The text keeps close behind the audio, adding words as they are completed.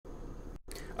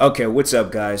Okay, what's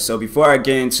up, guys? So before I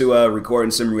get into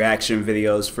recording some reaction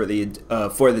videos for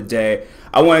the day,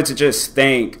 I wanted to just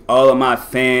thank all of my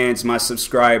fans, my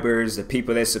subscribers, the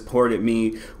people that supported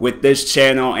me with this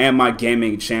channel and my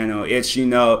gaming channel. It's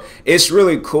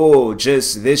really cool.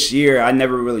 Just this year, I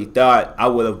never really thought I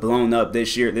would have blown up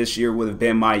this year. This year would have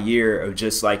been my year of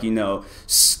just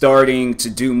starting to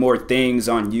do more things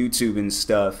on YouTube and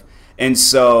stuff. And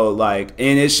so and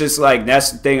it's just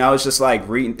that's the thing. I was just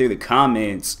reading through the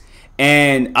comments,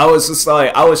 and I was just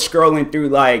I was scrolling through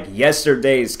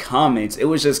yesterday's comments. It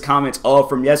was just comments all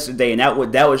from yesterday, and that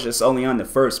was just only on the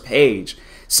first page.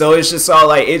 So it's just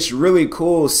it's really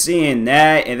cool seeing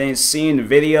that, and then seeing the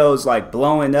videos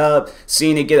blowing up,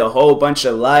 seeing it get a whole bunch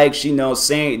of likes,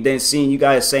 seeing you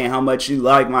guys saying how much you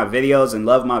like my videos and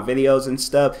love my videos and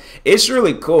stuff. It's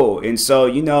really cool. And so,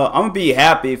 I'm gonna be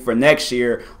happy for next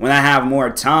year when I have more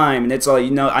time. And it's I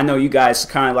know you guys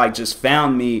kind of just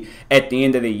found me at the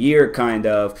end of the year kind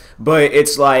of, but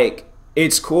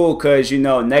it's cool because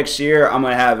next year I'm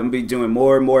gonna be doing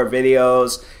more and more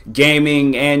videos,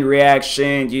 gaming and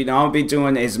reaction. I'm gonna be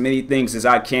doing as many things as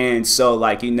I can. So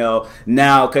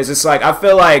now, because it's I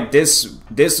feel like this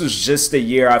was just the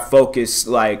year I focused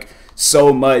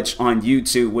so much on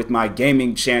YouTube with my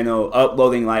gaming channel,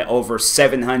 uploading over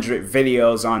 700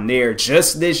 videos on there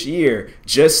just this year.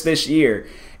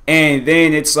 And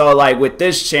then it's with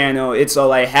this channel, it's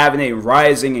having it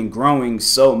rising and growing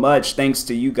so much thanks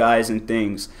to you guys and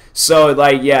things. So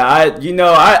yeah,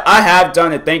 I have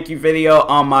done a thank you video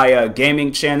on my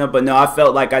gaming channel, but no, I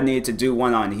felt like I needed to do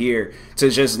one on here to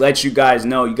just let you guys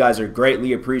know you guys are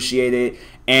greatly appreciated,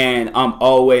 and I'm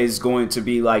always going to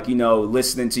be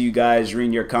listening to you guys,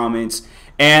 reading your comments.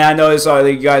 And I know it's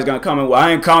you guys gonna comment, well,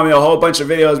 I ain't commented a whole bunch of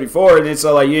videos before, and it's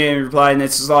you didn't reply, and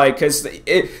it's just because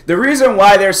the reason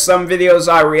why there's some videos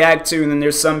I react to and then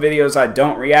there's some videos I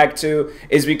don't react to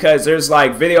is because there's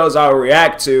videos I'll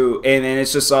react to, and then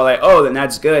it's just oh, then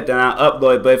that's good, then I'll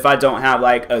upload. But if I don't have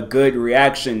a good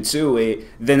reaction to it,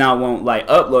 then I won't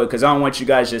upload, because I don't want you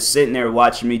guys just sitting there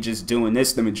watching me just doing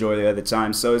this the majority of the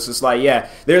time. So it's just yeah,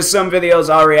 there's some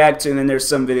videos I'll react to, and then there's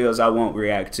some videos I won't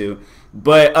react to.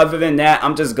 But other than that,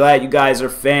 I'm just glad you guys are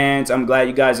fans. I'm glad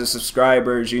you guys are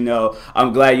subscribers.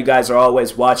 I'm glad you guys are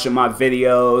always watching my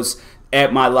videos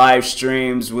at my live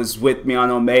streams, was with me on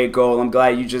Omegle. I'm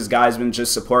glad you guys been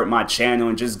just supporting my channel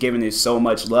and just giving it so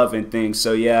much love and things.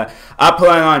 So yeah, I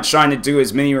plan on trying to do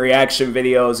as many reaction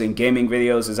videos and gaming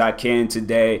videos as I can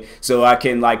today, so I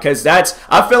can because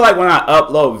I feel like when I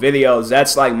upload videos,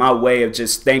 that's my way of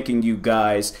just thanking you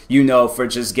guys, for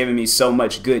just giving me so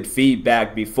much good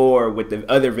feedback before with the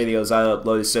other videos I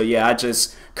uploaded. So yeah, I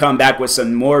just come back with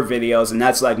some more videos, and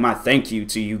that's my thank you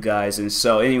to you guys. And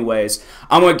so anyways,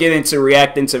 I'm gonna get into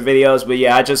reacting to videos, but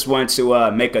yeah, I just want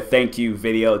to make a thank you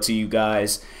video to you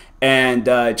guys, and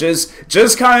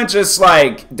just kind of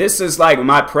this is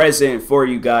my present for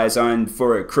you guys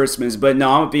for Christmas. But no,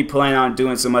 I'm gonna be planning on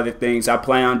doing some other things. I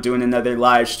plan on doing another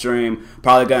live stream,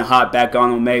 probably gonna hop back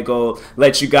on Omegle,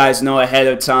 let you guys know ahead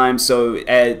of time, so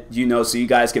so you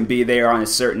guys can be there on a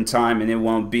certain time and it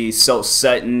won't be so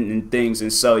sudden and things.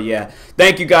 And so yeah,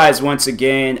 thank you guys once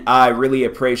again. I really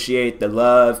appreciate the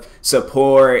love,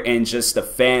 support, and just the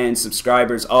fans,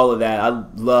 subscribers, all of that. I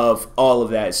love all of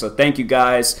that. So thank you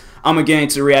guys. I'm gonna get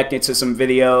into reacting to some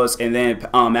videos, and then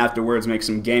afterwards make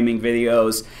some gaming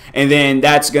videos, and then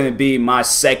that's gonna be my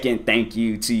second thank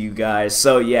you to you guys.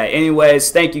 So yeah,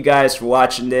 anyways, thank you guys for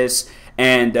watching this,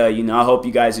 and I hope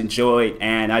you guys enjoyed.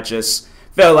 And I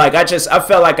felt like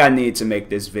I needed to make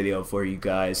this video for you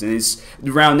guys, and it's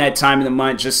around that time of the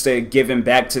month just to giving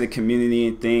back to the community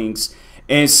and things.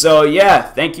 And so yeah,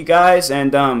 thank you guys,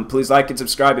 and please like and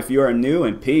subscribe if you are new,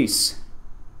 and peace.